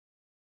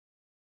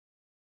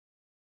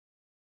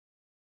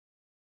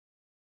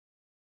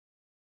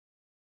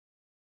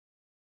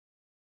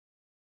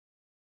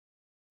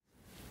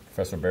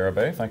Professor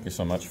Bérubé, thank you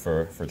so much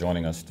for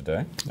joining us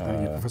today.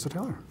 Thank you, Professor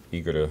Taylor.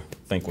 Eager to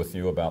think with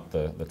you about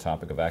the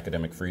topic of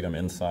academic freedom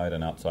inside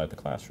and outside the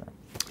classroom.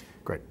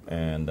 Great.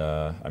 And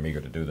I'm eager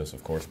to do this,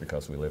 of course,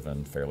 because we live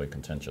in fairly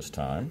contentious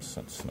times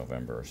since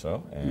November or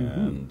so,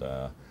 and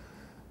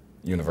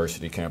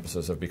university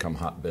campuses have become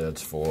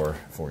hotbeds for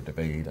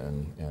debate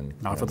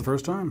and Not for the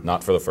first time.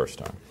 Not for the first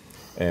time.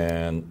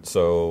 And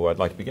so I'd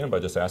like to begin by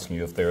just asking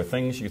you if there are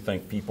things you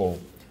think people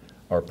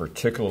are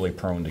particularly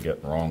prone to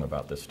get wrong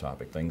about this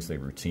topic, things they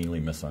routinely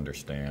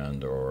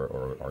misunderstand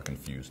or are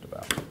confused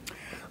about.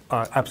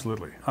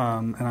 Absolutely.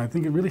 And I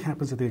think it really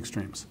happens at the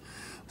extremes.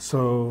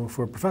 So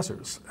for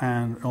professors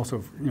and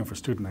also for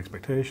student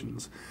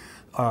expectations,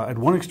 at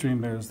one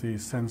extreme there's the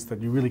sense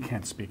that you really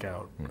can't speak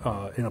out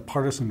in a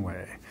partisan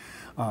way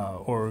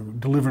or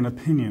deliver an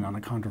opinion on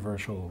a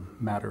controversial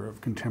matter of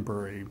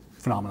contemporary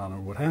phenomenon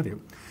or what have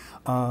you,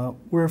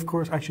 where of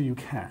course actually you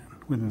can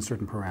within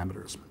certain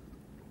parameters.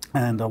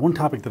 And one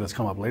topic that has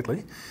come up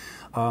lately,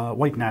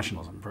 white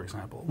nationalism, for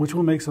example, which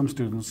will make some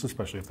students,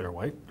 especially if they're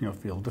white,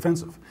 feel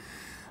defensive.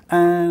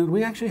 And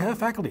we actually have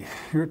faculty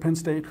here at Penn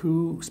State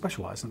who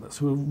specialize in this,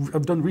 who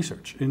have done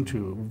research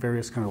into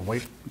various kind of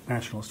white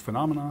nationalist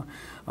phenomena,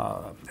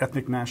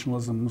 ethnic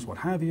nationalisms, what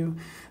have you.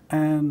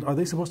 And are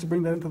they supposed to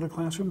bring that into the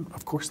classroom?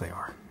 Of course they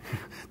are.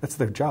 That's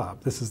their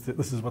job. This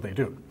is what they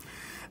do.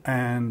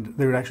 And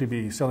they would actually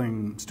be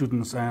selling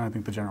students and I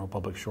think the general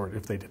public short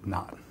if they did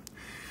not.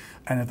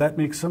 And if that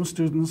makes some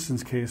students, in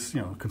this case,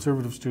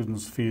 conservative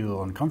students,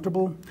 feel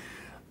uncomfortable,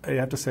 you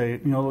have to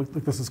say, look,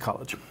 this is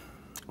college.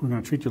 We're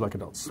going to treat you like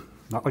adults,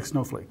 not like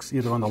snowflakes,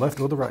 either on the left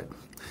or the right.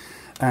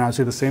 And I'd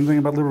say the same thing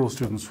about liberal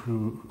students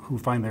who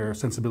find their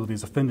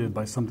sensibilities offended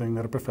by something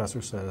that a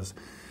professor says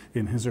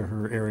in his or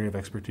her area of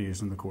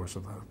expertise in the course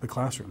of the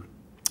classroom.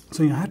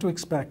 So you have to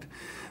expect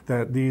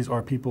that these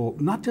are people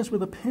not just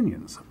with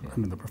opinions,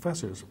 the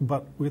professors,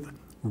 but with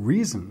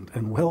reasoned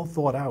and well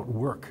thought out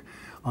work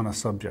on a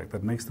subject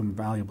that makes them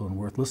valuable and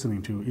worth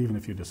listening to, even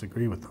if you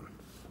disagree with them.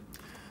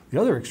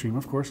 The other extreme,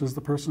 of course, is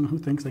the person who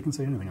thinks they can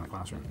say anything in a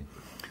classroom,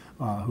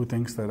 who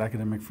thinks that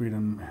academic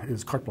freedom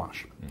is carte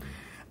blanche,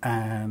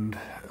 and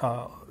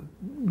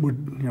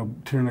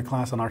would turn a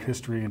class on art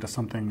history into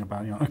something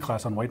about a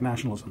class on white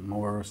nationalism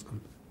or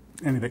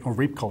anything, or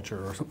rape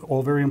culture, or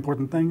all very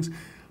important things,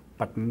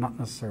 but not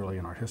necessarily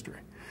in art history.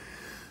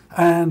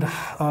 And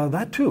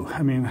that too,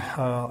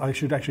 I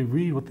should actually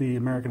read what the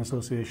American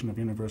Association of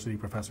University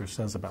Professors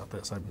says about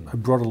this. I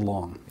brought it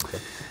along. Okay.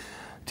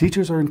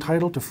 Teachers are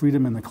entitled to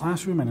freedom in the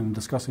classroom and in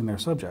discussing their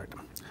subject,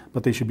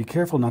 but they should be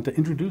careful not to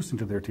introduce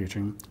into their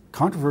teaching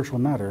controversial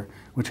matter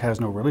which has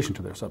no relation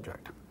to their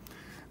subject.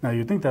 Now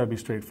you'd think that would be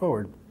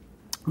straightforward,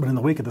 but in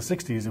the wake of the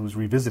 60s it was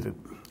revisited.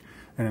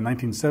 And in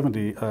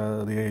 1970, the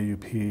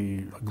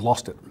AAUP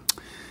glossed it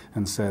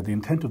and said, the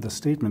intent of this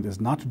statement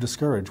is not to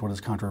discourage what is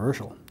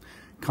controversial.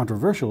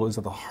 Controversial is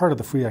at the heart of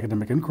the free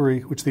academic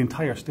inquiry, which the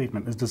entire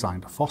statement is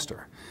designed to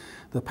foster.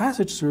 The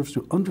passage serves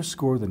to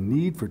underscore the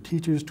need for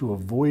teachers to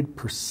avoid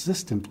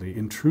persistently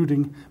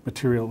intruding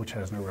material which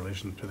has no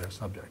relation to their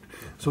subject.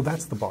 So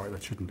that's the bar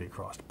that shouldn't be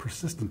crossed,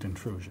 persistent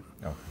intrusion.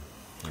 Oh.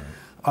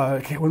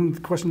 Right. One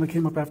question that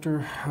came up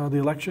after the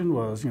election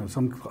was,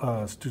 some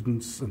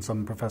students and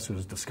some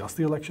professors discussed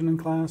the election in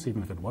class,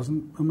 even if it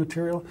wasn't a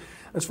material.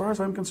 As far as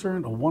I'm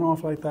concerned, a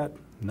one-off like that,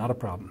 not a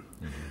problem.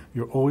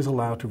 You're always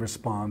allowed to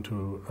respond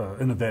to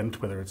an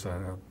event, whether it's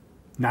a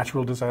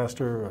natural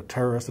disaster, a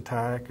terrorist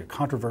attack, a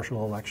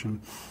controversial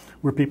election.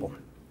 We're people,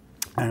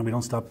 and we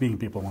don't stop being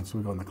people once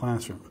we go in the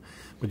classroom.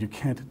 But you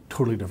can't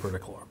totally divert a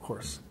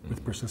course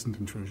with persistent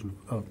intrusion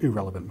of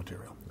irrelevant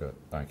material. Good,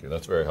 thank you.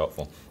 That's very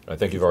helpful. I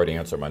think you've already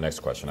answered my next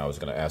question. I was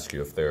going to ask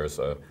you if there's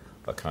a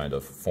kind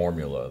of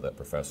formula that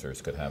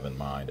professors could have in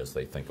mind as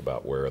they think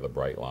about where the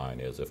bright line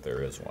is, if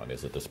there is one.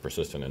 Is it this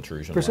persistent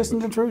intrusion?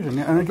 Persistent intrusion,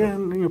 yeah. And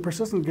again,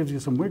 persistent gives you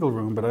some wiggle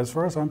room, but as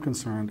far as I'm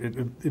concerned,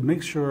 it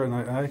makes sure, and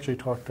I actually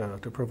talked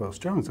to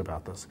Provost Jones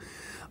about this,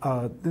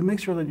 it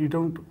makes sure that you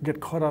don't get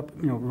caught up,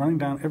 running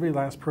down every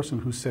last person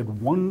who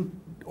said one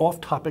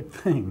off-topic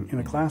thing in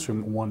a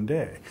classroom one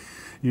day.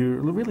 You're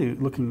really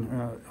looking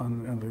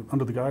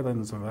under the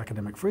guidelines of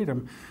academic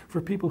freedom for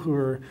people who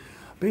are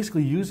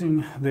basically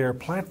using their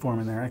platform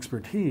and their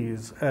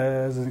expertise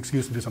as an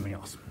excuse to do something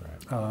else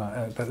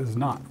that is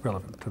not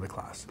relevant to the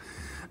class.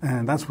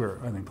 And that's where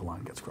I think the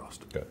line gets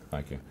crossed. Good,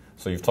 thank you.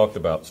 So you've talked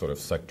about sort of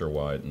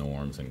sector-wide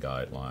norms and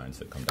guidelines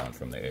that come down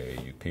from the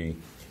AAUP,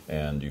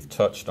 and you've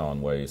touched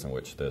on ways in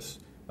which this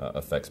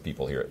affects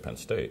people here at Penn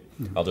State.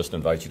 I'll just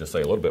invite you to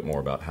say a little bit more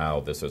about how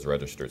this is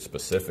registered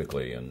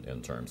specifically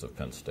in terms of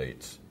Penn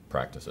State's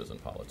practices in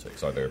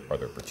politics. Are there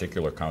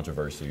particular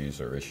controversies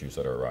or issues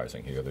that are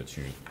arising here that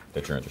you're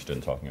interested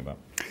in talking about?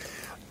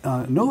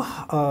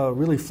 No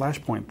really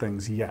flashpoint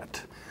things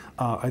yet.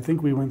 I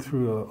think we went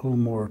through a little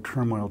more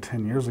turmoil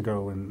 10 years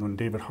ago when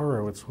David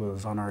Horowitz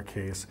was on our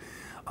case,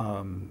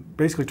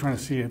 basically trying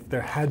to see if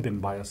there had been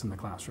bias in the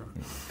classroom.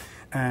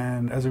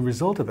 And as a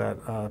result of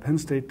that, Penn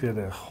State did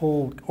a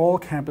whole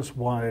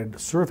all-campus-wide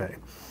survey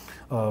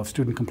of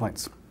student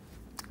complaints.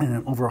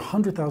 And over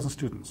 100,000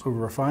 students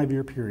over a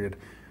 5-year period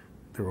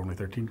there were only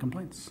 13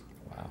 complaints.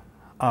 Wow.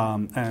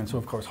 And so,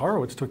 of course,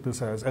 Horowitz took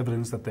this as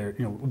evidence that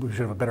we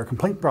should have a better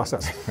complaint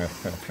process.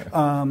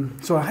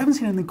 So I haven't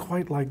seen anything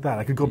quite like that.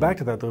 I could go back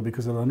to that, though,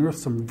 because it unearthed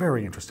some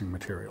very interesting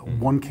material.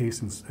 One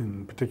case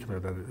in particular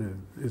that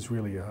is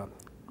really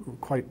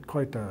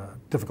quite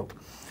difficult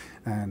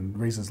and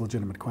raises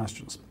legitimate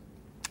questions.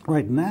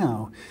 Right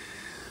now,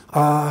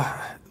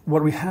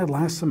 what we had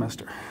last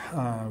semester,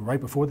 right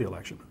before the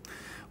election,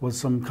 was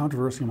some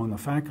controversy among the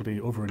faculty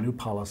over a new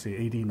policy,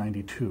 AD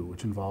 92,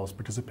 which involves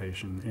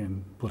participation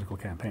in political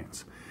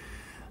campaigns.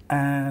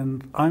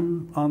 And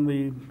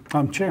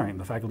I'm chairing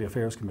the Faculty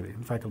Affairs Committee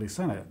and Faculty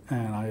Senate,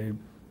 and I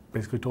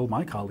basically told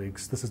my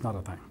colleagues, this is not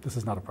a thing, this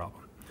is not a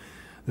problem.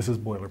 This is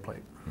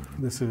boilerplate.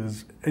 This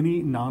is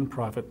any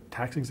nonprofit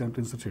tax-exempt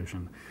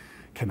institution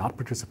cannot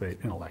participate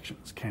in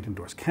elections, can't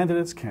endorse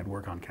candidates, can't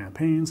work on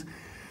campaigns,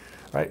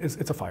 right?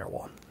 It's a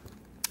firewall.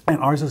 And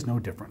ours is no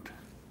different,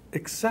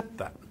 except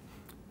that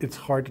it's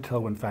hard to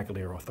tell when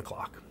faculty are off the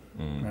clock,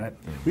 right?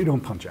 We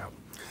don't punch out.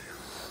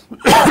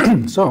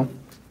 So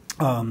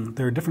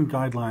there are different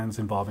guidelines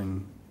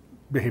involving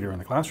behavior in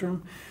the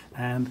classroom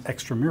and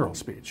extramural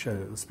speech,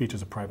 speech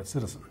as a private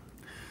citizen.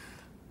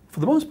 For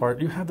the most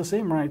part, you have the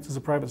same rights as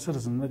a private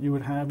citizen that you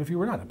would have if you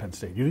were not at Penn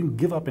State. You didn't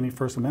give up any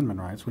First Amendment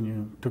rights when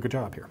you took a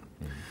job here.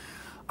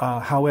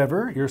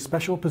 However, your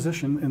special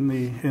position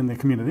in the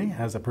community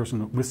as a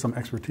person with some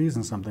expertise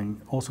in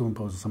something also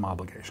imposes some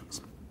obligations.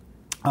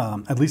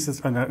 At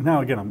least now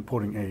again I'm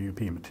quoting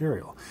AUP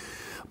material,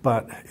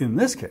 but in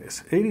this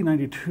case, AD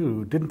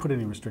 92 didn't put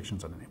any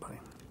restrictions on anybody,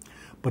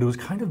 but it was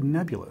kind of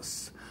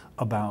nebulous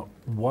about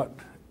what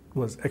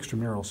was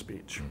extramural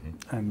speech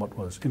and what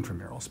was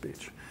intramural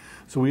speech.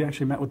 So we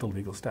actually met with the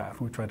legal staff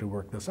and we tried to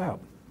work this out.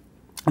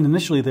 And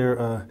initially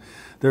their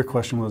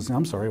question was,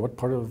 I'm sorry, what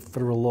part of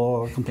federal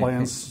law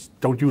compliance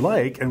don't you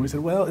like? And we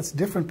said, well, it's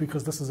different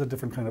because this is a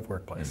different kind of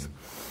workplace.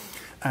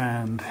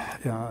 And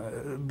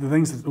the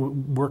things that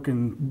work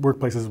in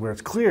workplaces where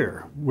it's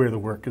clear where the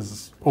work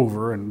is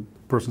over and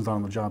the person's not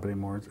on the job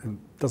anymore,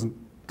 it doesn't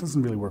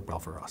really work well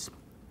for us.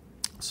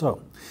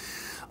 So,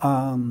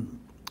 can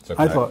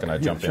I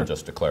jump in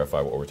just to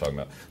clarify what we're talking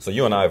about? So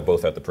you and I have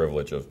both had the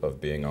privilege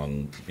of being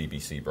on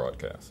BBC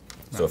broadcasts.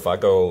 So if I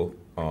go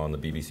on the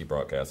BBC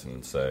broadcast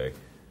and say,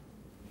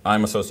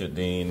 I'm Associate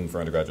Dean for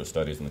Undergraduate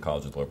Studies in the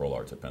College of Liberal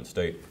Arts at Penn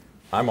State,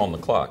 I'm on the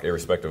clock,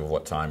 irrespective of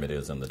what time it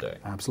is in the day.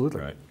 Absolutely.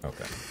 Right?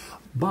 Okay.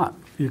 But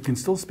you can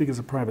still speak as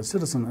a private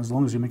citizen as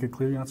long as you make it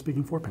clear you're not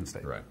speaking for Penn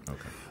State. Right.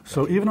 Okay.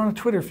 So even on a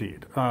Twitter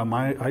feed,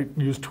 I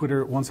use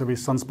Twitter once every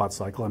sunspot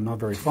cycle. I'm not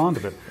very fond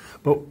of it.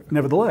 But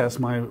nevertheless,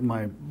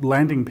 my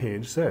landing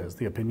page says,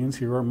 the opinions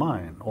here are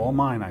mine, all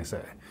mine, I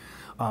say.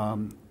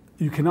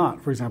 You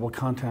cannot, for example,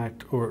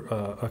 contact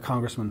a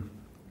congressman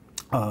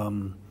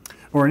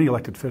or any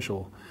elected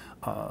official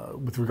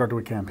with regard to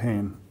a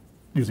campaign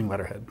using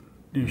letterhead.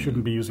 You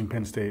shouldn't be using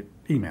Penn State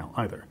email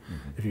either.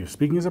 If you're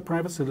speaking as a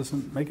private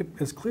citizen, make it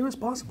as clear as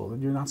possible that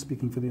you're not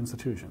speaking for the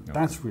institution. Okay.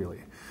 That's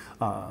really,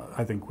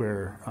 I think,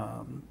 where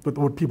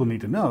what people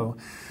need to know,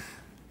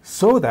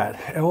 so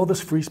that all this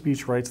free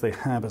speech rights they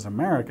have as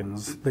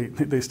Americans,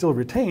 they still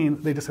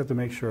retain. They just have to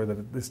make sure that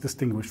it's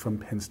distinguished from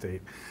Penn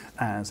State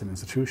as an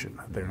institution.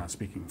 They're not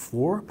speaking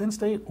for Penn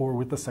State or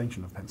with the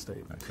sanction of Penn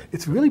State. Okay.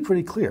 It's really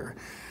pretty clear,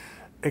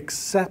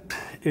 except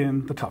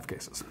in the tough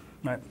cases,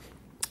 right?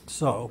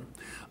 So,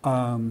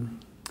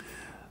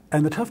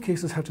 and the tough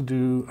cases have to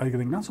do, I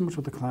think, not so much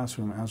with the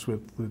classroom as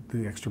with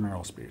the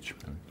extramural speech.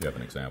 Do you have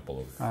an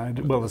example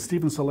of? Well, the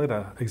Stephen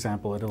Saleta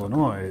example at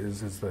Illinois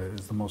is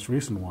the most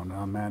recent one.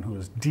 A man who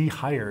was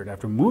de-hired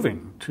after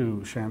moving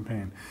to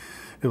Champaign,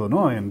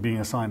 Illinois, and being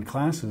assigned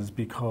classes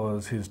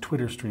because his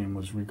Twitter stream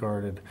was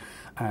regarded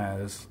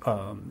as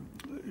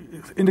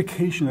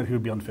indication that he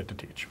would be unfit to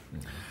teach.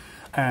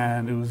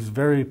 And it was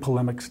very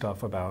polemic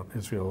stuff about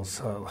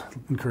Israel's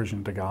incursion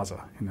into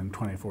Gaza in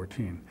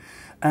 2014.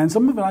 And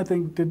some of it, I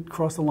think, did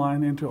cross the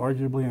line into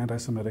arguably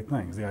anti-Semitic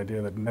things. The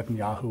idea that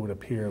Netanyahu would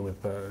appear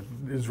with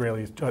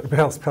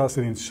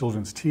Palestinian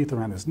children's teeth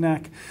around his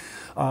neck.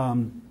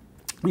 Now,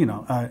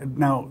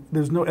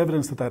 there's no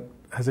evidence that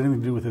has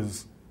anything to do with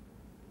his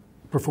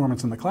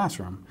performance in the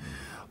classroom.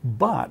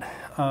 But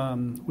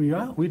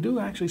we do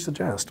actually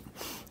suggest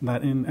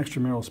that in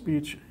extramural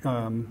speech,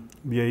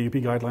 the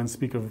AUP guidelines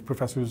speak of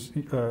professors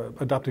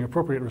adopting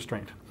appropriate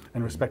restraint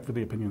and respect for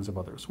the opinions of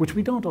others, which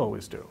we don't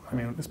always do. I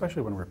mean,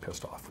 especially when we're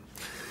pissed off.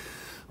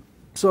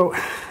 So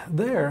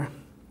there,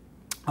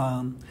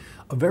 a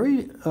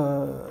very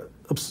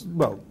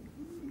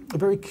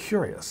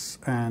curious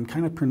and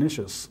kind of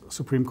pernicious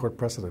Supreme Court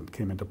precedent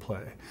came into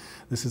play.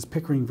 This is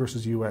Pickering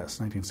versus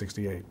U.S.,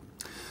 1968.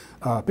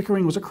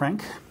 Pickering was a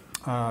crank.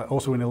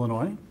 Also in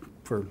Illinois,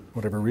 for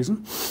whatever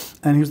reason.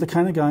 And he was the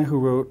kind of guy who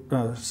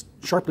wrote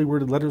sharply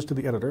worded letters to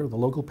the editor of the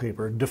local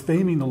paper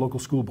defaming the local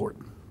school board.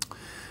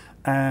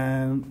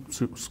 And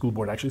the school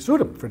board actually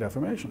sued him for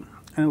defamation.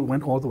 And it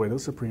went all the way to the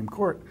Supreme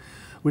Court,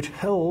 which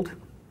held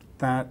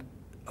that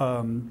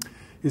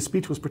his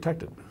speech was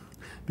protected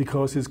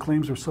because his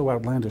claims were so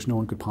outlandish no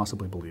one could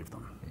possibly believe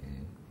them.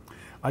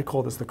 I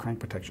call this the crank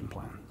protection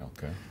plan.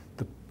 Okay.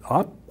 The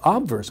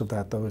obverse of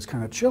that, though, is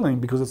kind of chilling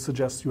because it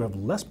suggests you have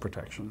less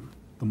protection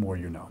the more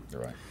you know.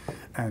 Right.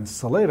 And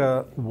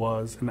Saleda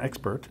was an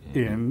expert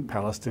in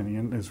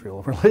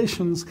Palestinian-Israel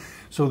relations,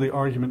 so the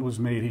argument was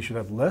made he should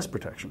have less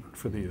protection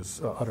for these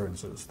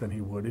utterances than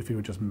he would if he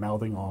were just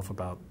mouthing off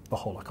about the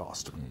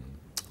Holocaust.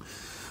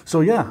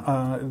 So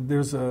yeah,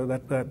 there's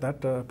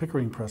that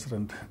Pickering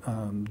precedent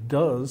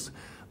does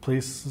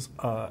place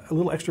a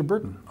little extra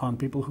burden on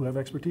people who have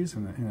expertise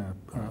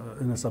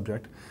in a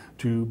subject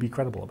to be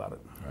credible about it.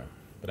 Right.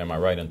 But am I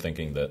right in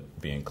thinking that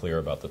being clear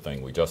about the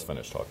thing we just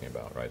finished talking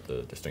about, right,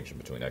 the distinction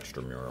between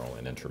extramural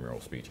and intramural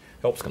speech,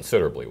 helps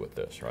considerably with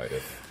this, right?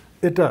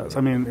 It does.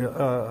 I mean,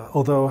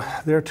 although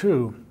there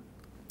too,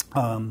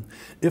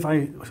 if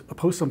I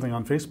post something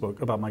on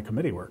Facebook about my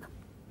committee work,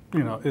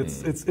 you know,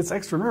 it's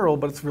extramural,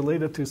 but it's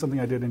related to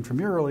something I did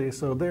intramurally,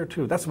 so there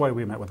too. That's why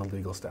we met with the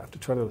legal staff, to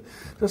try to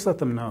just let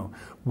them know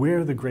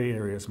where the gray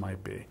areas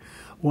might be.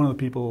 One of the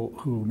people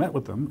who met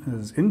with them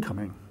is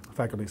incoming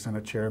Faculty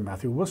Senate Chair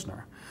Matthew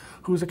Wussner,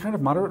 who's a kind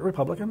of moderate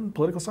Republican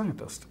political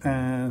scientist.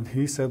 And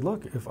he said,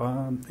 look, if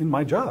in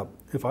my job,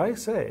 if I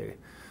say,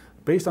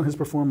 based on his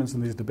performance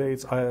in these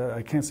debates,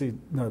 I can't see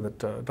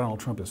that Donald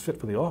Trump is fit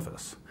for the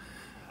office,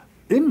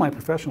 in my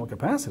professional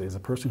capacity as a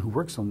person who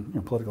works on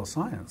political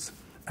science,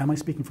 am I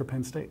speaking for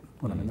Penn State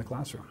when I'm in the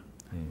classroom?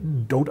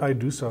 Don't I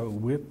do so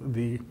with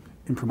the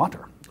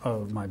imprimatur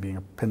of my being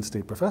a Penn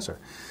State professor?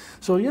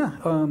 So yeah,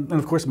 and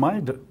of course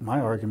my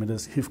argument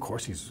is, of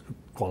course he's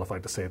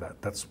qualified to say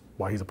that. That's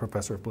why he's a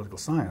professor of political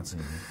science.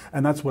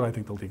 And that's what I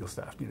think the legal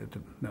staff needed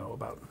to know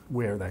about,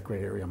 where that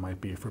gray area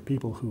might be for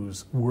people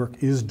whose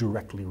work is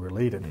directly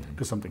related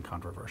to something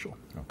controversial.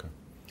 Okay.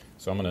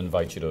 So I'm going to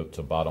invite you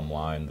to bottom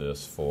line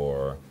this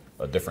for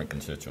a different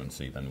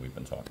constituency than we've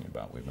been talking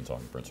about. We've been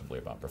talking principally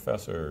about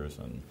professors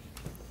and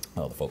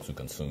the folks who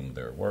consume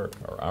their work,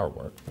 or our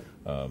work.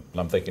 And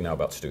I'm thinking now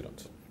about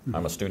students.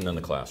 I'm a student in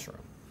the classroom,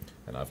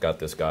 and I've got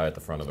this guy at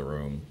the front of the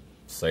room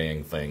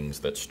saying things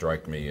that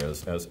strike me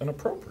as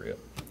inappropriate.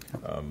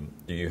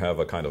 Do you have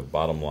a kind of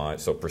bottom line?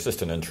 So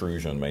persistent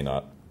intrusion may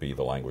not be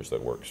the language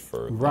that works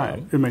for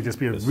them. It may just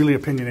be a really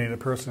opinionated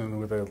person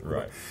with a...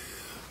 Right.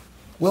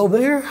 Well,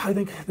 there, I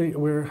think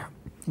where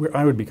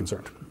I would be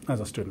concerned as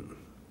a student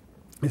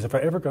is if I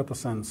ever got the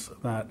sense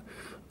that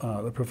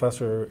the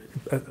professor,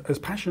 as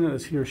passionate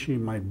as he or she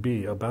might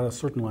be about a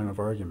certain line of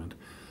argument,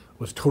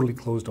 was totally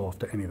closed off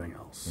to anything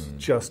else.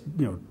 Just,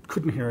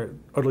 couldn't hear it,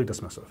 utterly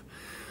dismissive.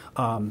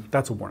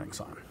 That's a warning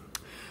sign.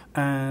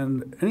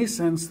 And any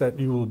sense that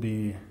you will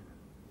be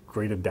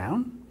graded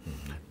down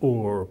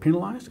or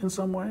penalized in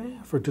some way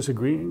for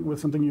disagreeing with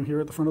something you hear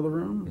at the front of the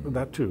room,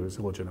 that too is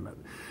illegitimate,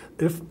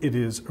 if it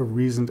is a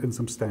reasoned and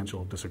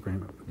substantial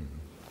disagreement.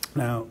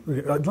 Now,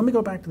 let me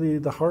go back to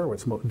the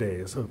Horowitz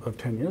days of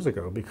 10 years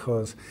ago,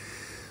 because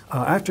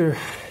after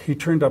he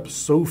turned up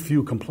so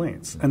few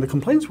complaints, and the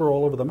complaints were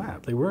all over the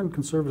map. They weren't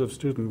conservative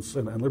students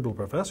and liberal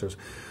professors.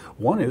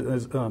 One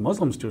is a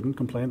Muslim student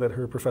complained that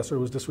her professor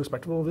was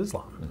disrespectful of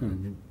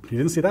Islam. He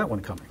didn't see that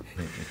one coming.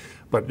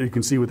 But you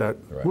can see what that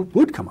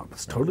would come up.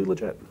 It's totally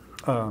legit.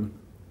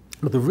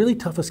 But the really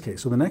toughest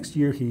case, so the next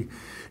year he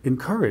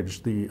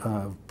encouraged the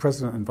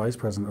president and vice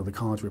president of the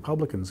college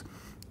Republicans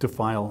to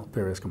file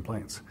various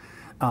complaints.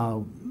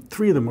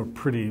 3 of them were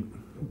pretty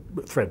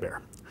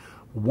threadbare.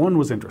 One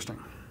was interesting.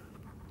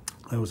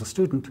 There was a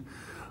student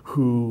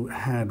who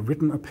had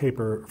written a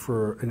paper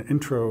for an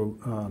intro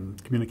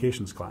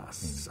communications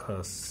class,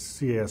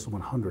 CAS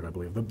 100, I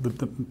believe,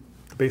 the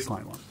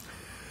baseline one,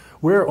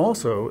 where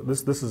also,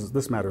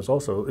 this matters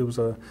also, it was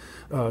a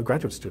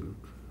graduate student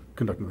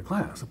conducting the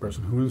class, a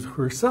person who was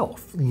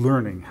herself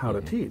learning how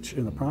to teach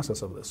in the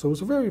process of this. So it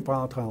was a very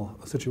volatile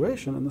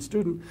situation, and the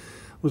student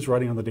was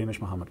writing on the Danish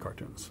Muhammad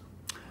cartoons.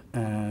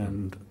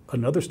 And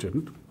another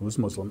student, who was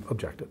Muslim,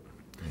 objected.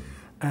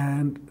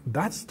 And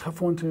that's a tough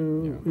one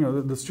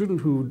to, the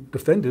student who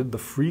defended the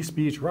free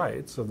speech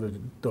rights of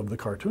the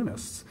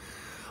cartoonists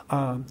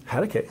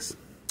had a case.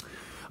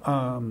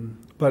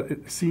 But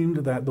it seemed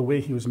that the way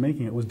he was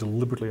making it was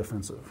deliberately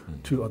offensive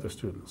to other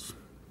students.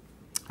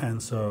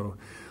 And so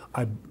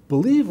I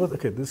believe,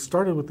 this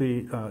started with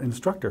the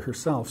instructor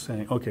herself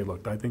saying, okay,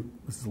 look, I think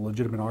this is a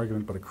legitimate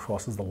argument, but it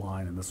crosses the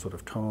line in this sort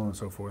of tone and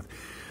so forth.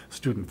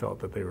 Student felt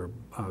that they were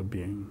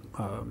being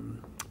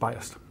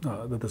biased,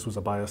 that this was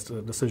a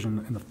biased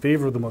decision in the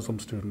favor of the Muslim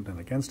student and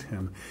against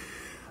him.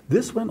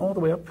 This went all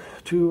the way up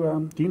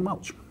to Dean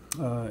Welch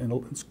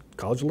in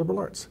College of Liberal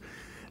Arts.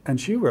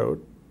 And she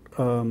wrote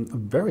a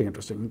very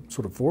interesting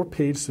sort of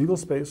 4-page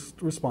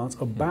single-spaced response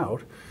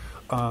about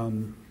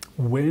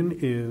when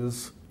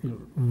is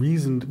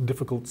reasoned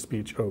difficult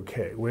speech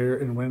okay? Where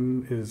and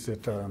when is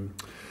it,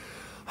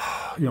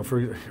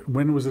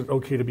 when was it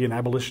okay to be an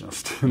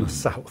abolitionist in the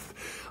South?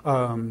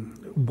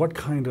 What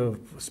kind of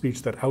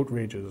speech that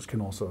outrages can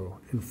also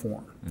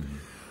inform?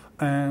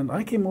 And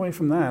I came away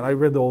from that. I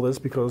read all this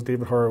because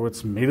David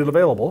Horowitz made it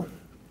available.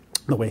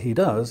 the way he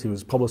does, he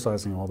was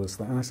publicizing all this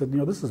thing. And I said,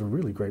 this is a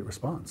really great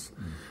response.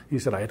 He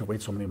said, I had to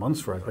wait so many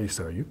months for it. He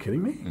said, are you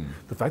kidding me?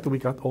 The fact that we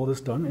got all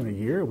this done in a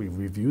year, we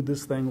reviewed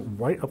this thing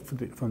right up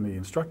from the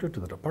instructor to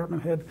the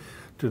department head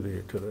to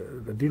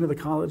the dean of the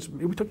college.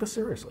 We took this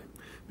seriously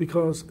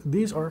because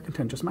these are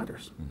contentious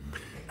matters.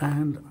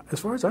 And as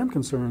far as I'm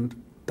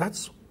concerned,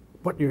 that's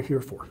what you're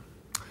here for.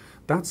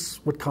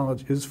 That's what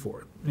college is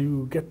for.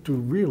 You get to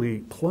really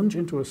plunge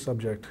into a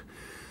subject.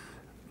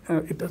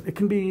 It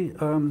can be...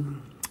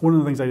 one of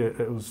the things I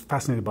was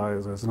fascinated by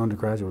as an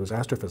undergraduate was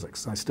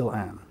astrophysics. I still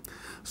am.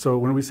 So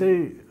when we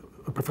say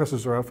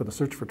professors are out for the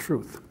search for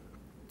truth,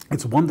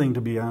 it's one thing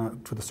to be out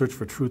for the search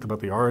for truth about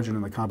the origin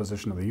and the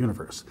composition of the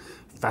universe.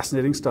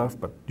 Fascinating stuff,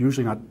 but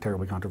usually not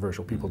terribly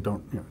controversial. People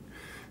don't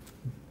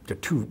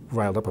get too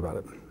riled up about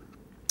it.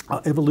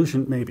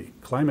 Evolution, maybe.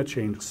 Climate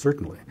change,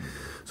 certainly.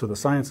 So the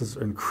sciences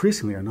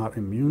increasingly are not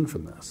immune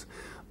from this.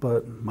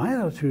 But my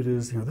attitude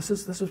is, this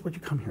is what you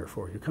come here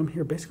for. You come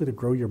here basically to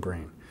grow your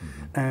brain.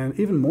 And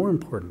even more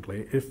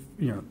importantly, if,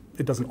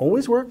 it doesn't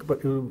always work,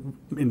 but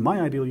in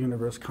my ideal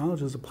universe,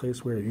 college is a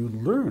place where you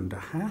learn to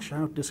hash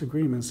out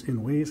disagreements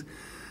in ways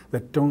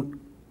that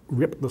don't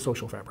rip the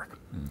social fabric,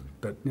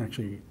 that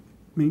actually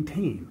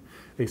maintain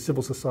a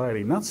civil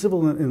society, not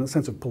civil in the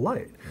sense of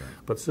polite,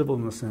 but civil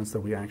in the sense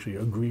that we actually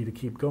agree to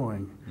keep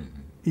going,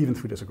 even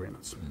through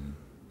disagreements.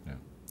 Yeah,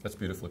 that's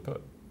beautifully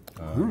put.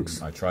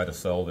 Thanks. I try to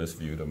sell this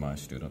view to my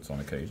students on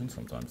occasion.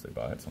 Sometimes they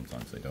buy it,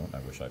 sometimes they don't. I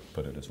wish I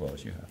put it as well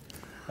as you have.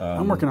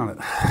 I'm working on it.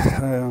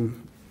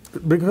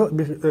 Because,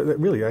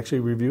 really, actually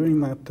reviewing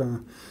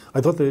that,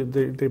 I thought the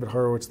David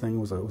Horowitz thing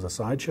was a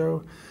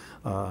sideshow,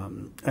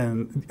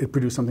 and it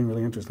produced something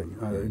really interesting.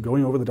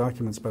 Going over the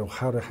documents about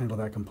how to handle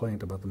that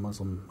complaint about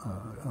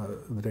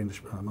the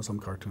Danish Muslim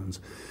cartoons,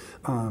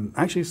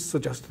 actually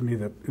suggested to me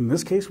that in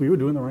this case we were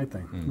doing the right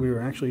thing. We were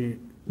actually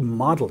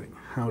modeling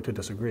how to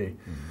disagree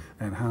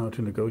and how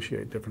to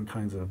negotiate different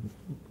kinds of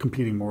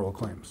competing moral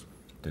claims.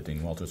 Did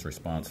Dean Walter's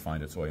response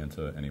find its way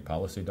into any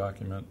policy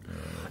document?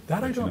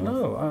 That I don't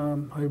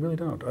know. I really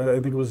don't. I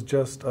think it was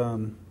just,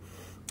 in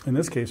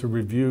this case, a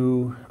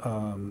review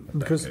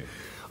because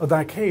of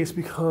that case,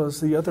 because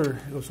the other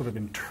sort of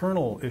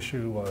internal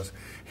issue was,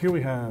 here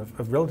we have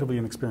a relatively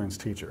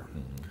inexperienced teacher.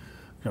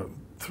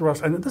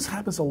 Thrust, and this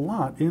happens a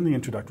lot in the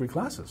introductory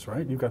classes,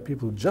 right? You've got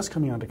people who are just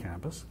coming onto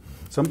campus.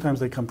 Sometimes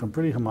they come from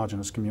pretty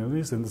homogenous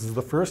communities, and this is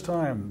the first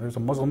time there's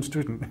a Muslim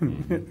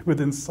student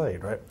within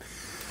sight, right?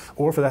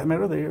 Or for that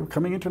matter, they're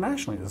coming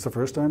internationally. It's the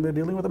first time they're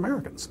dealing with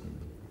Americans.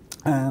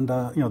 And,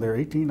 they're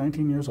 18,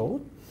 19 years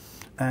old,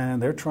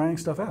 and they're trying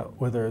stuff out,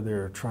 whether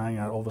they're trying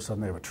out all of a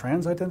sudden they have a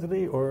trans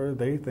identity or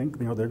they think,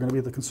 they're going to be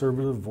the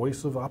conservative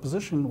voice of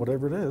opposition,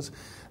 whatever it is.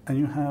 And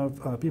you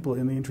have people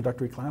in the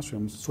introductory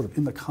classrooms sort of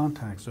in the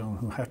contact zone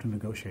who have to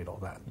negotiate all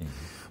that.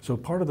 So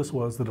part of this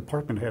was the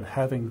department head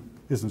having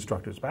his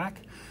instructors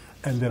back.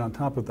 And then on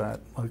top of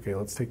that, okay,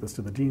 let's take this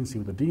to the dean, see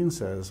what the dean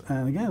says.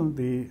 And again,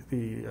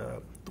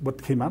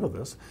 what came out of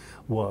this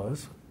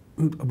was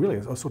really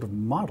a sort of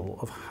model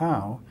of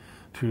how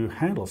to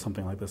handle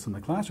something like this in the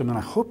classroom. And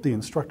I hope the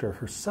instructor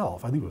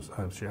herself, I think it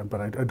was she,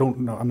 but I don't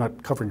know, I'm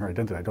not covering her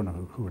identity, I don't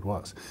know who it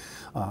was.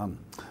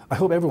 I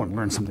hope everyone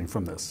learned something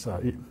from this,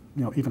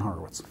 even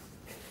Horowitz.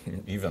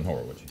 Even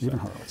Horowitz, Even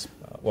Horowitz.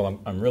 Well,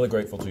 I'm really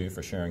grateful to you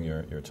for sharing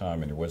your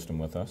time and your wisdom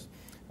with us.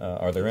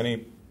 Are there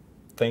any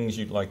things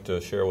you'd like to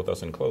share with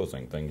us in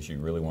closing, things you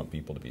really want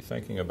people to be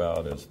thinking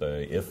about if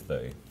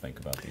they think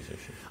about these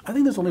issues? I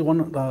think there's only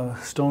one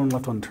stone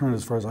left unturned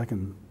as far as I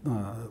can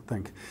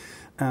think,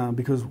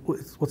 because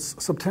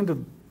what's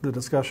subtended the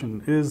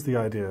discussion is the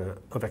idea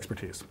of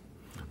expertise.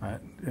 Right?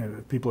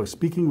 People are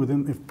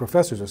speaking if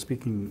professors are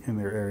speaking in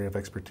their area of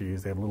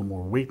expertise, they have a little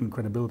more weight and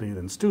credibility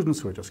than students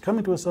who are just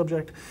coming to a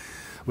subject.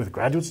 With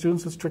graduate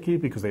students, it's tricky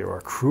because they are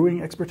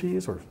accruing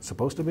expertise, or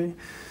supposed to be.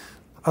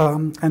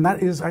 And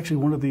that is actually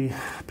one of the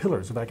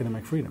pillars of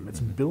academic freedom. It's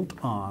built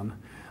on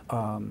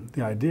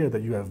the idea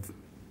that you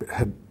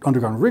had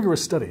undergone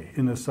rigorous study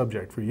in this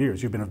subject for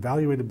years. You've been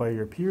evaluated by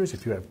your peers.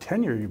 If you have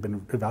tenure, you've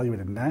been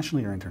evaluated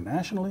nationally or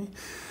internationally,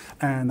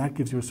 and that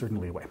gives you a certain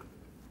leeway.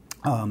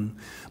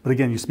 But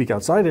again, you speak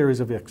outside areas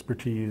of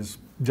expertise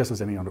just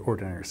as any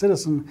ordinary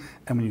citizen,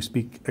 and when you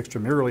speak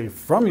extramurally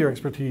from your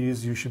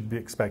expertise, you should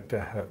expect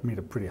to meet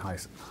a pretty high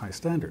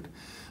standard.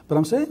 But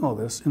I'm saying all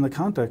this in the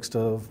context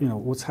of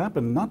what's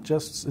happened not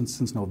just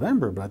since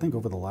November, but I think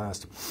over the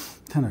last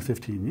 10 or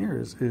 15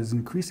 years is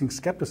increasing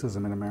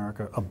skepticism in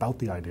America about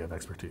the idea of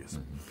expertise.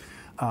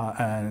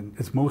 And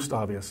it's most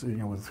obvious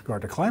with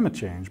regard to climate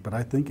change, but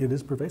I think it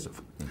is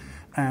pervasive.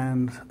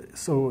 And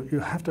so you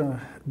have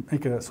to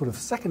make a sort of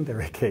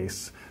secondary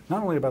case,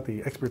 not only about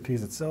the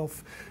expertise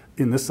itself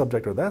in this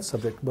subject or that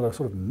subject, but a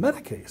sort of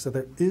meta case that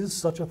there is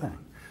such a thing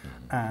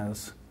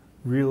as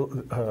real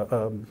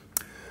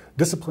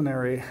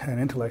disciplinary and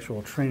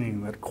intellectual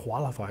training that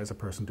qualifies a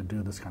person to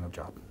do this kind of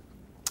job.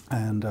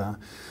 And I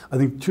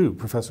think, too,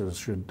 professors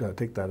should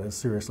take that as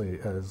seriously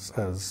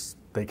as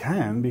they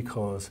can,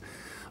 because,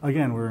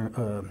 again,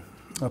 we're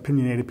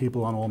opinionated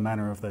people on all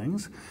manner of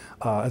things.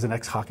 As an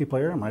ex-hockey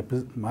player,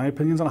 my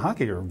opinions on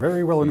hockey are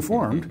very well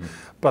informed,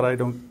 but I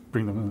don't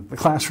bring them into the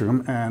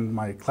classroom, and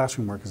my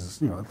classroom work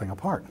is a thing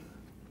apart.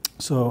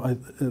 So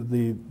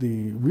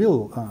the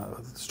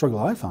real struggle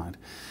I find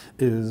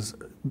is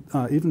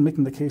even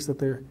making the case that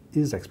there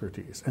is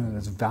expertise and that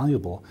it's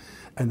valuable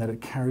and that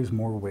it carries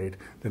more weight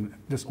than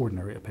just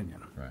ordinary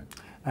opinion. Right.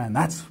 And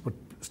that's what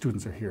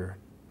students are here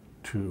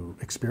to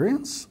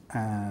experience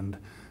and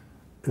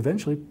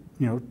eventually,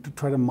 to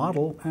try to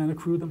model and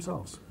accrue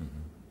themselves.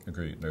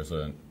 Agreed. There's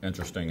an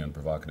interesting and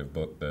provocative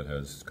book that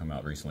has come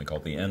out recently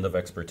called The End of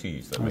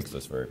Expertise that makes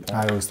this very point.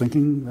 I was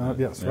thinking,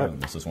 yes, right.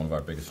 This is one of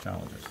our biggest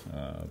challenges.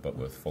 But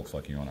with folks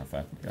like you on our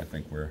faculty, I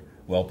think we're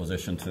well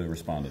positioned to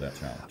respond to that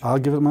challenge. I'll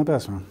give it my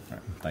best, man. All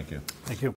right. Thank you. Thank you.